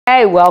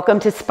Hey, welcome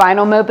to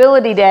Spinal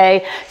Mobility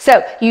Day.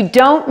 So you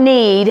don't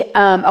need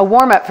a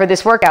warm-up for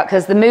this workout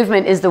because the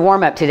movement is the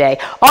warm-up today.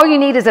 All you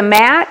need is a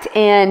mat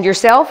and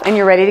yourself and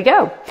you're ready to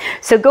go.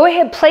 So go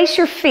ahead, place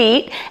your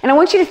feet, and I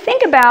want you to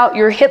think about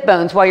your hip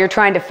bones while you're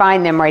trying to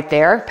find them right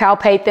there.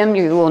 Palpate them,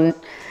 your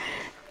little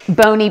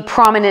bony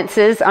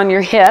prominences on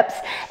your hips.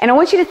 And I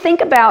want you to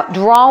think about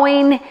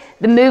drawing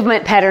the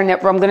movement pattern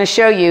that I'm going to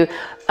show you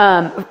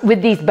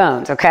with these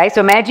bones, okay? So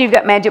imagine you've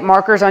got magic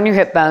markers on your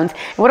hip bones.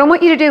 And what I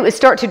want you to do is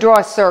start to draw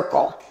a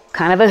circle,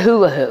 kind of a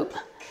hula hoop.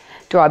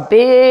 Draw a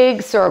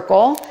big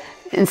circle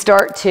and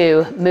start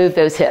to move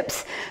those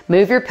hips.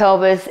 Move your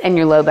pelvis and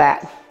your low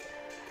back.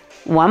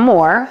 One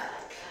more.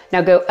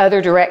 Now go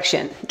other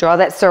direction. Draw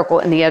that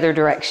circle in the other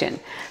direction.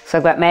 So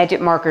I've got magic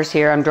markers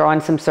here. I'm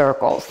drawing some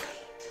circles.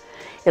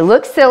 It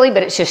looks silly,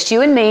 but it's just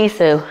you and me,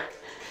 so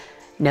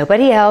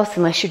nobody else,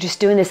 unless you're just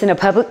doing this in a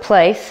public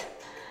place.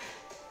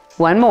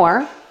 One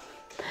more.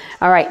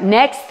 All right,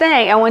 next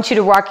thing, I want you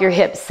to rock your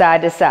hips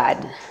side to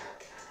side.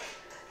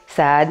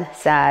 Side,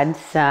 side,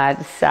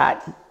 side,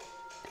 side.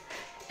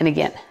 And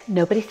again,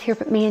 nobody's here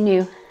but me and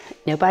you.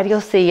 Nobody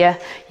will see you.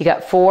 You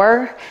got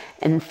 4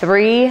 and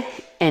 3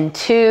 and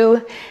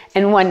 2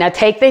 and 1. Now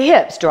take the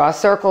hips, draw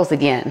circles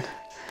again.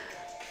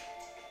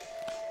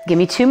 Give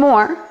me 2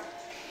 more.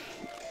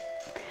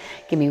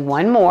 Give me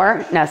 1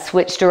 more. Now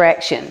switch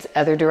directions,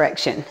 other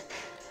direction.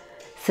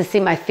 So see,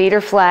 my feet are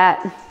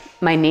flat.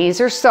 My knees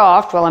are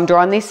soft while I'm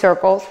drawing these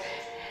circles.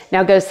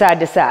 Now go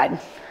side to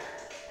side.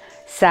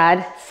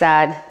 Side,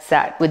 side,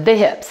 side with the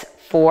hips.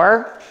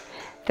 4,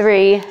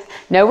 3,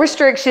 no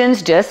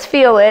restrictions, just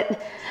feel it.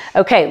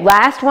 Okay,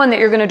 last one that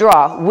you're gonna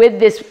draw. With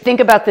this, think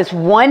about this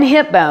one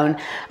hip bone.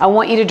 I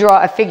want you to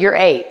draw a figure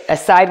 8, a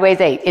sideways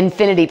 8,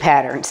 infinity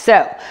pattern.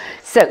 So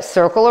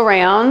circle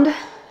around,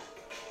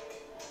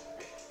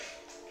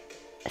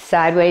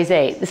 sideways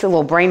 8. This is a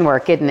little brain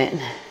work, isn't it?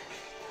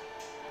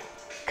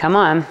 Come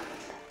on.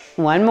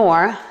 1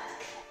 more.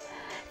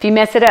 If you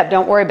mess it up,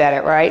 don't worry about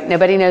it, right?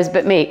 Nobody knows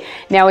but me.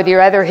 Now with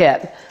your other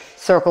hip,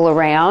 circle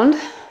around.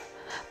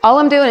 All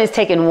I'm doing is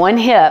taking one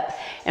hip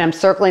and I'm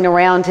circling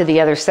around to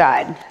the other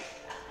side.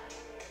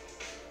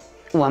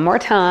 1 more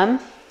time.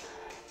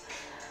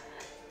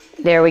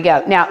 There we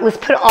go. Now let's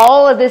put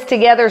all of this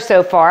together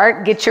so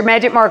far. Get your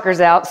magic markers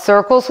out.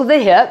 Circles with the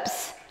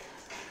hips.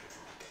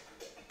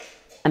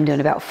 I'm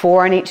doing about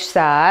 4 on each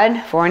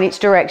side, 4 on each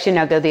direction.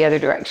 Now go the other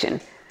direction.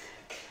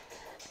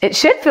 It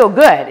should feel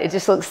good. It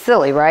just looks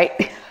silly,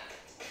 right?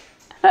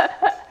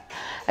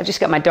 I've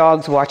just got my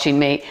dogs watching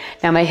me.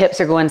 Now my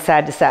hips are going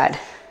side to side.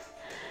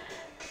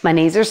 My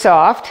knees are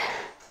soft.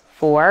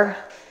 4,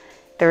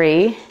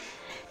 3,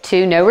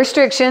 2, no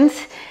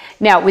restrictions.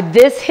 Now with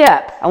this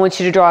hip, I want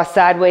you to draw a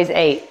sideways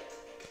 8.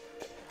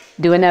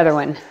 Do another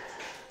one.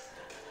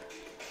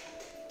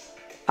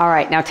 All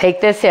right, now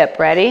take this hip,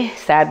 ready?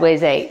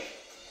 Sideways 8.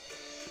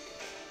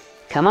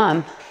 Come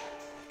on.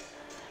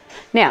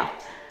 Now,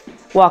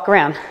 walk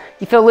around.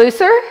 You feel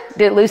looser?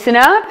 Did it loosen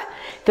up?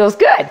 Feels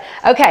good.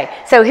 Okay,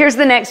 so here's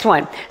the next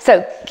one.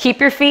 So keep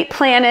your feet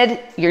planted,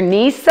 your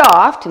knees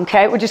soft,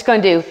 okay? We're just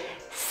going to do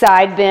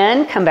side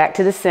bend, come back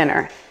to the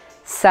center.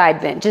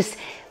 Side bend, just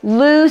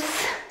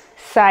loose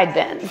side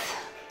bends.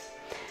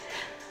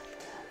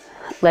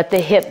 Let the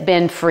hip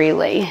bend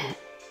freely.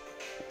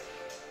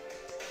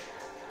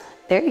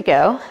 There you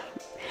go.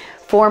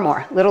 4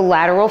 more, little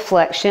lateral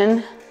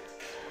flexion.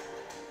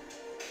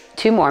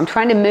 2 more. I'm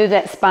trying to move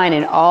that spine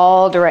in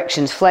all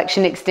directions,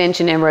 flexion,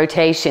 extension, and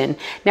rotation.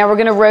 Now we're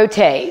going to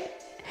rotate,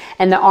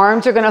 and the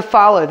arms are going to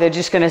follow. They're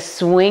just going to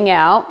swing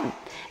out,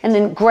 and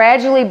then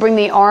gradually bring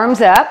the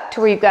arms up to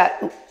where you've got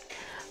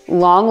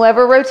long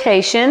lever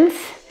rotations.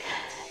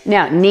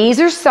 Now, knees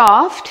are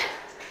soft.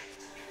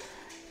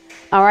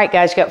 All right,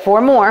 guys, you got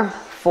 4 more.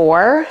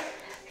 4,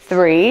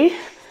 3,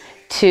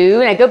 2.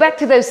 Now go back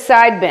to those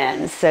side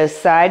bends. So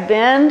side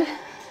bend,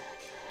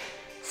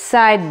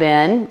 side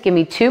bend. Give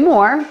me 2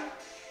 more.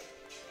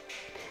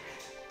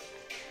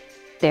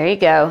 There you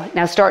go.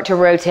 Now start to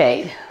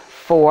rotate.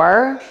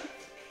 4,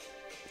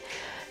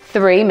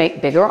 3,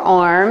 make bigger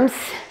arms.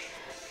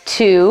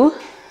 2,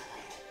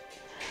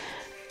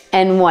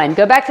 and 1.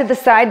 Go back to the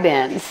side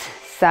bends.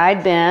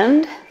 Side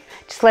bend.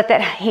 Just let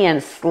that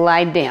hand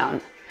slide down.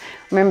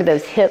 Remember,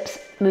 those hips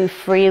move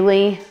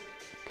freely.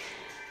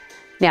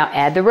 Now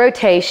add the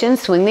rotation,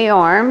 swing the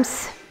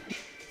arms.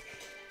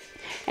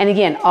 And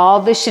again,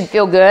 all this should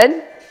feel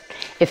good.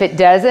 If it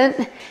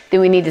doesn't, then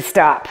we need to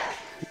stop,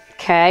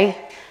 okay?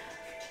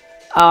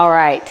 All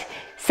right,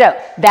 so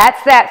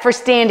that's that for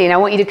standing. I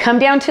want you to come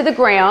down to the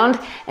ground,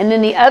 and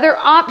then the other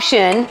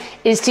option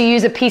is to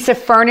use a piece of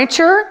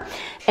furniture,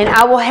 and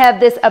I will have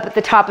this up at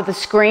the top of the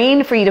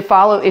screen for you to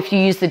follow if you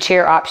use the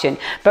chair option.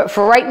 But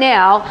for right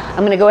now,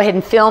 I'm gonna go ahead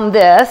and film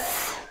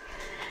this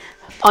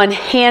on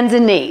hands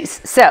and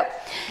knees. So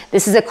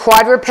this is a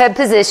quadruped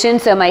position,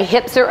 so my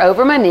hips are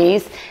over my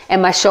knees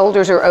and my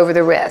shoulders are over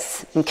the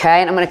wrists, okay?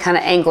 And I'm gonna kind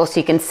of angle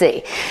so you can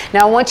see.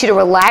 Now I want you to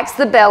relax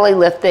the belly,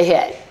 lift the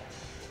head.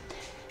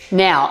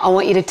 Now I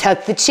want you to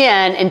tuck the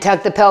chin and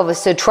tuck the pelvis,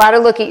 so try to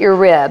look at your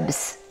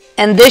ribs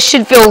And this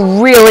should feel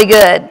really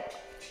good.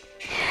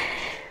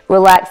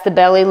 Relax the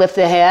belly, lift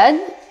the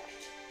head.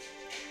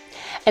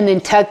 And then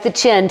tuck the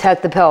chin,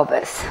 tuck the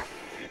pelvis.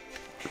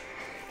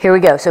 Here we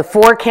go. So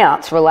 4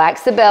 counts.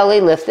 Relax the belly,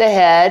 lift the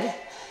head.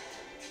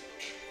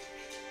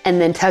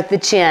 And then tuck the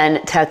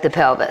chin, tuck the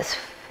pelvis.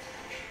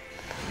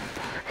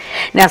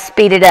 Now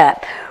speed it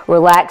up.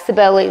 Relax the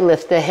belly,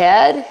 lift the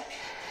head.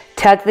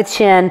 Tuck the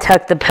chin,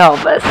 tuck the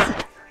pelvis.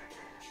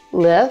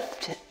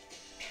 Lift.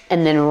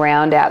 And then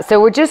round out.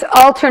 So we're just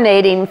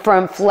alternating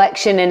from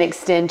flexion and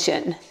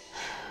extension.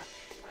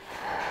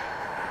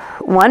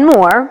 One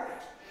more.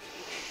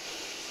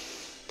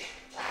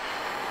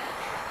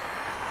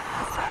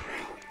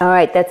 All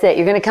right, that's it.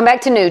 You're going to come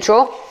back to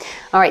neutral.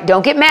 All right,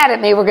 don't get mad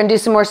at me. We're going to do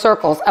some more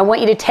circles. I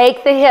want you to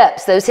take the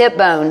hips, those hip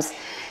bones,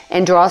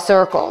 and draw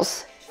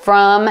circles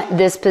from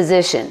this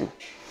position,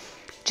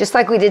 just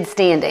like we did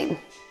standing.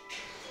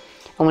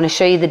 I want to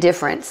show you the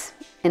difference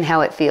in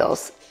how it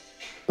feels.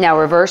 Now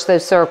reverse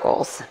those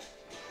circles.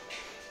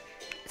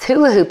 It's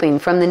hula hooping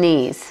from the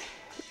knees.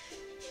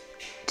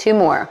 2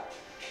 more.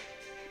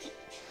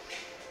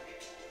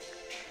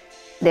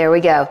 There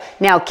we go.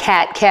 Now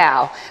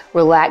cat-cow.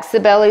 Relax the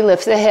belly,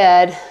 lift the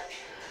head,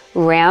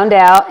 round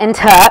out and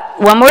tuck.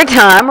 One more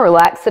time.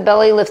 Relax the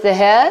belly, lift the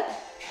head,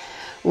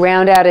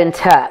 round out and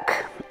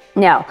tuck.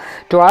 Now,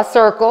 draw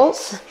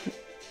circles.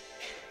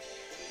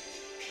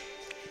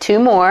 2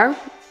 more.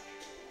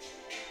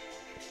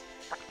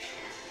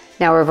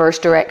 Now reverse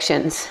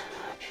directions.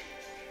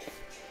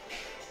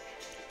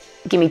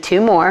 Give me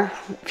 2 more.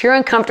 If you're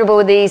uncomfortable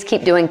with these,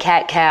 keep doing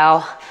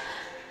cat-cow.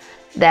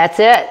 That's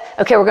it.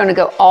 Okay, we're going to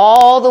go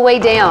all the way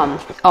down,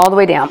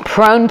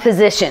 prone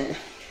position.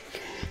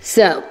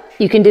 So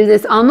you can do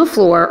this on the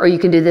floor or you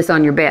can do this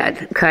on your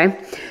bed, okay?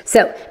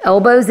 So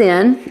elbows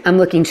in, I'm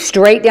looking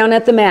straight down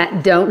at the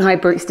mat. Don't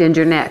hyperextend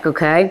your neck,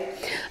 okay?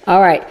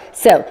 All right,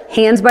 so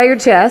hands by your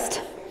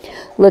chest,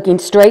 looking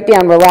straight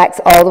down, relax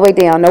all the way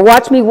down. Now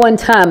watch me one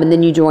time and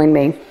then you join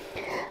me.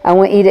 I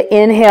want you to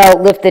inhale,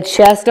 lift the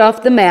chest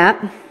off the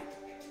mat.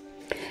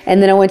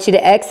 And then I want you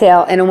to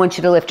exhale and I want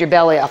you to lift your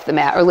belly off the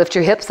mat or lift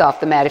your hips off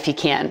the mat if you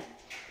can.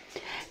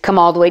 Come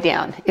all the way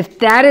down. If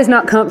that is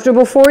not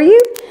comfortable for you,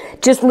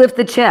 just lift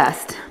the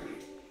chest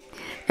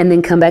and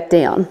then come back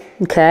down,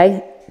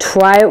 okay?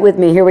 Try it with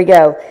me. Here we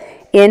go.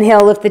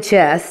 Inhale, lift the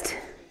chest.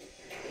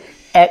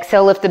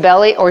 Exhale, lift the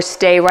belly or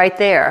stay right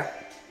there.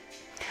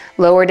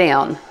 Lower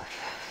down.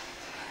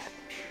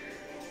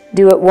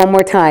 Do it one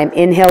more time.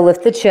 Inhale,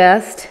 lift the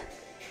chest.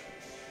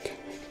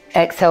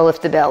 Exhale,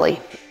 lift the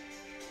belly.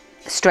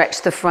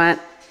 Stretch the front,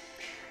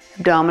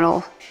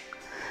 abdominal,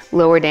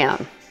 lower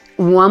down.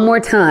 One more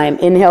time.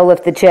 Inhale,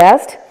 lift the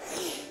chest.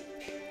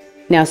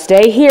 Now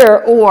stay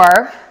here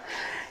or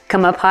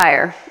come up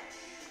higher.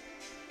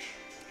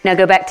 Now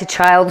go back to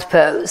child's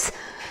pose.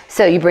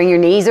 So you bring your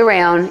knees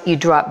around, you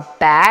drop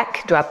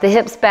back, drop the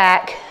hips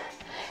back,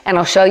 and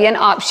I'll show you an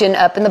option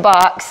up in the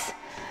box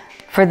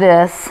for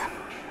this.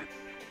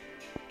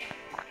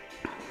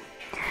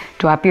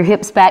 Drop your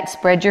hips back,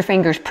 spread your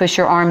fingers, push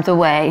your arms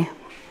away.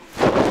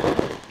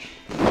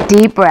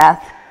 Deep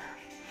breath.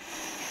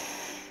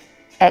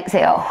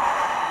 Exhale.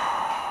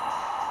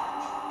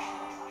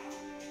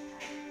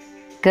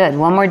 Good.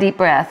 One more deep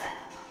breath.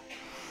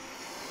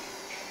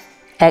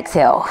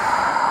 Exhale.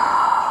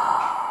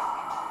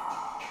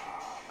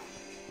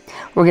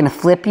 We're going to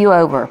flip you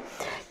over.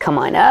 Come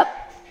on up.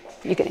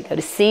 You're going to go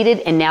to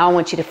seated, and now I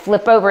want you to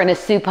flip over in a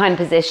supine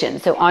position.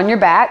 So on your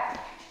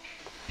back,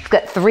 I've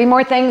got 3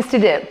 more things to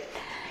do.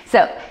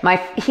 So my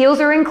heels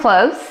are in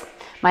close.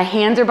 My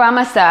hands are by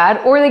my side,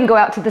 or they can go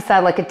out to the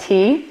side like a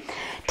T.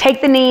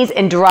 Take the knees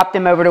and drop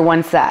them over to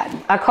one side.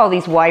 I call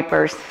these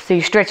wipers. So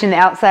you're stretching the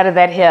outside of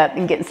that hip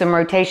and getting some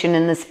rotation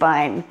in the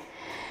spine.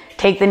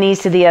 Take the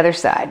knees to the other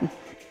side.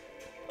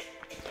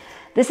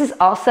 This is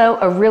also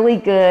a really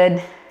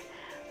good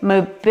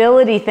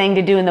mobility thing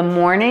to do in the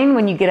morning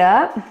when you get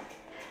up.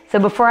 So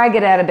before I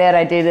get out of bed,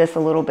 I do this a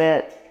little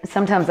bit.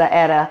 Sometimes I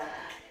add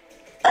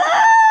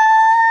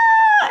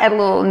a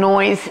little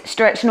noise,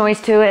 stretch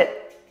noise to it.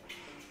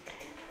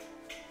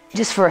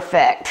 Just for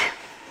effect.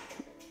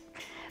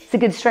 It's a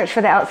good stretch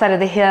for the outside of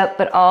the hip,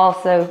 but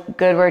also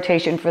good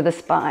rotation for the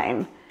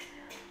spine.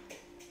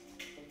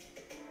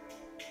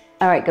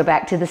 All right, go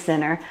back to the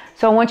center.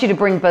 So I want you to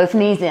bring both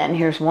knees in.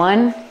 Here's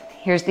one,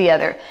 here's the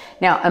other.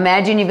 Now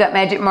imagine you've got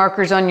magic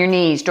markers on your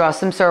knees. Draw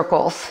some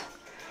circles.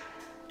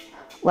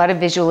 A lot of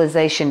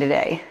visualization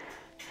today.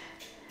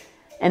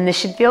 And this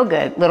should feel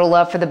good. Little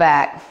love for the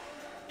back.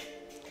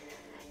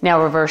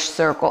 Now reverse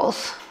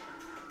circles.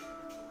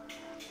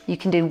 You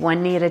can do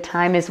one knee at a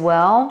time as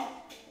well.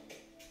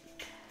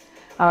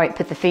 All right,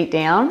 put the feet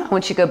down. I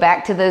want you to go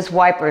back to those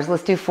wipers.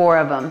 Let's do 4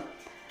 of them.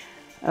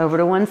 Over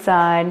to one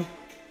side,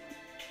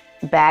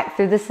 back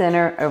through the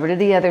center, over to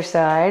the other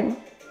side.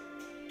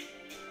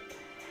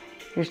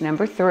 Here's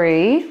number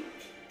 3.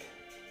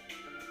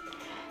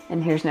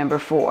 And here's number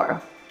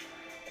 4.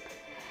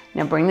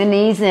 Now bring the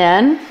knees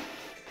in.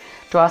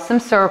 Draw some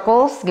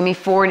circles. Give me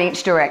 4 in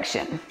each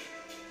direction.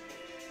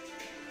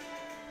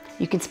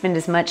 You can spend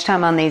as much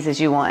time on these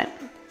as you want.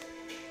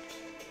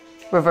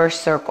 reverse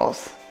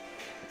circles.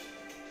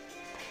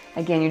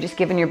 Again, you're just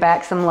giving your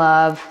back some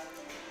love.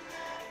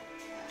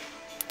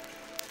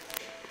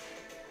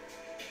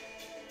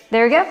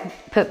 There you go.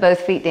 Put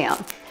both feet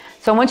down.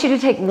 So I want you to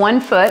take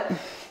one foot,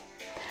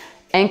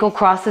 ankle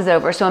crosses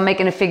over. So I'm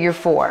making a figure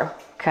 4,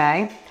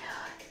 okay?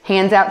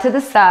 Hands out to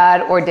the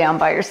side or down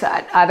by your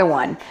side, either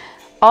one.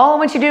 All I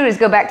want you to do is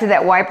go back to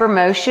that wiper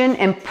motion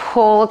and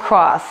pull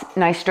across.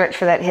 Nice stretch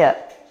for that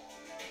hip.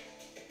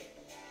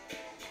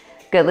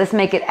 Good, let's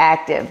make it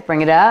active.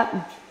 Bring it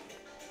up,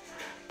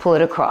 pull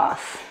it across.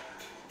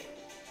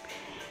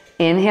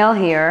 Inhale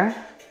here,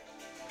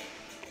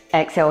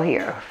 exhale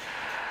here.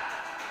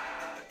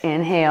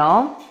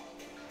 Inhale,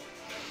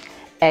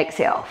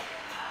 exhale.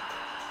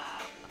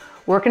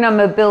 Working on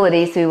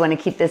mobility, so we want to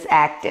keep this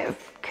active,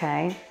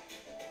 okay?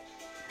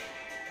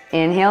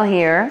 Inhale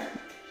here,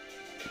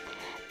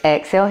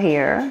 exhale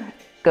here.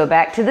 Go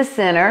back to the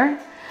center,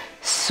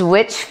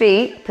 switch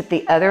feet, put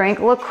the other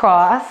ankle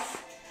across,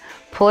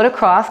 pull it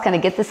across, kind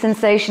of get the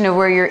sensation of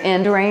where your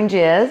end range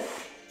is.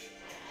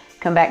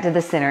 Come back to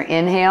the center.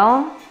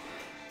 Inhale,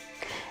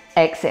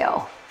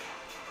 exhale.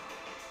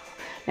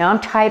 Now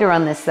I'm tighter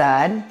on this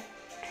side,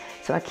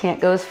 so I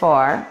can't go as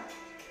far.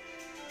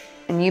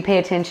 And you pay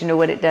attention to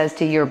what it does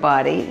to your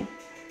body.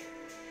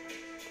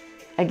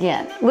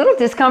 Again, a little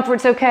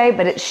discomfort's okay,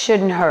 but it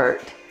shouldn't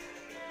hurt.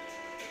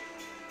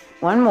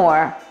 One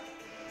more.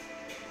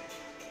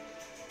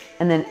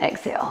 And then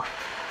exhale.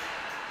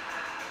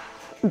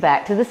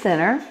 Back to the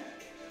center.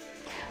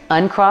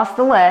 Uncross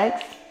the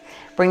legs.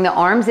 Bring the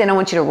arms in. I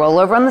want you to roll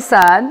over on the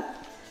side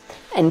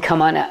and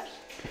come on up.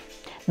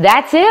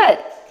 That's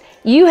it.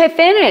 You have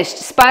finished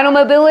spinal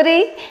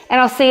mobility, and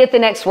I'll see you at the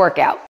next workout.